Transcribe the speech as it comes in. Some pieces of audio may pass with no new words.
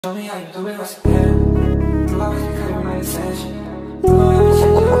Show me how you do it once again. You always be cutting my attention.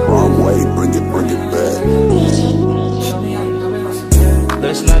 Wrong way, bring it back. Show me how you do it once again.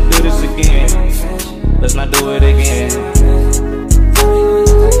 Let's not do this again. Let's not do it again.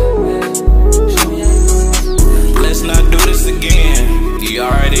 Let's not do this again. You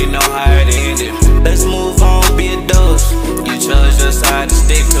already know how it ended. Let's move on, be a dose. You chose your side to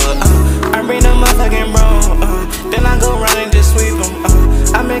stick to it. I bring the motherfucking wrong. Then I go run and just sweep them.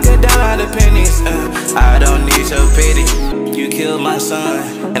 I make it down out of pennies. I don't need your pity. You killed my son,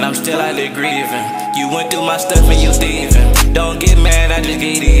 and I'm still out there grieving. You went through my stuff and you thieving. Don't get mad, I just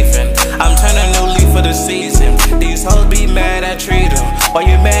get even. I'm turning a new leaf for the season. These hoes be mad, I treat them. Why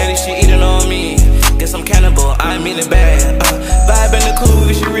you mad if she eating on me? Guess I'm cannibal, I mean it bad. Vibe in the cool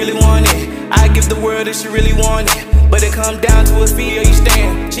if she really want it. I give the world if she really want it. But it come down to a fee or you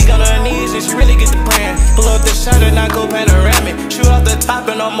stand. She on her knees and she really get the plan. Pull up the shot and I go panoramic. Shoot off the top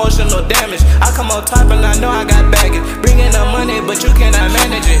and no emotional damage. I come on top and I know I got baggage. Bring in the money but you cannot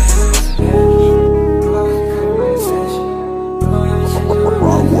manage it.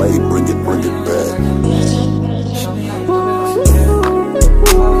 Wrong way, bring it back.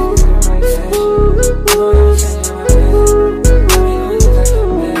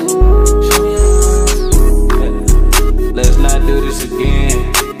 Let's not do this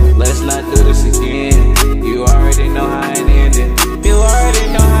again. Let's not do this again. You already know how it ended. You already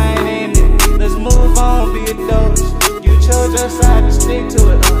know how it ended. Let's move on, be a dose. You chose your side to stick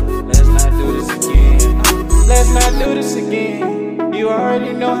to it. Let's not do this again. Let's not do this again. You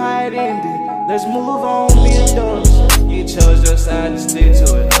already know how it ended. Let's move on, be a dose. You chose your side to stick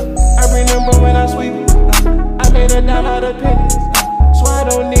to it. I remember when I sweep it. I made it down out of pennies. So I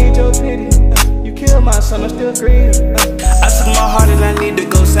don't need your pity. You killed my son, I'm still grieving. I took my heart and I need to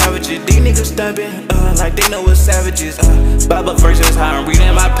go savage it. These niggas stubborn, like they know what savages. Bible verses, how I'm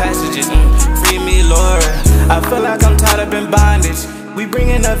reading my passages. Free me, Lord. I feel like I'm tied up in bondage. We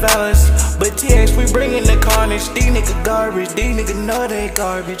bringin' the violence, but TX, we bringin' the carnage. These niggas garbage, these niggas know they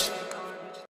garbage.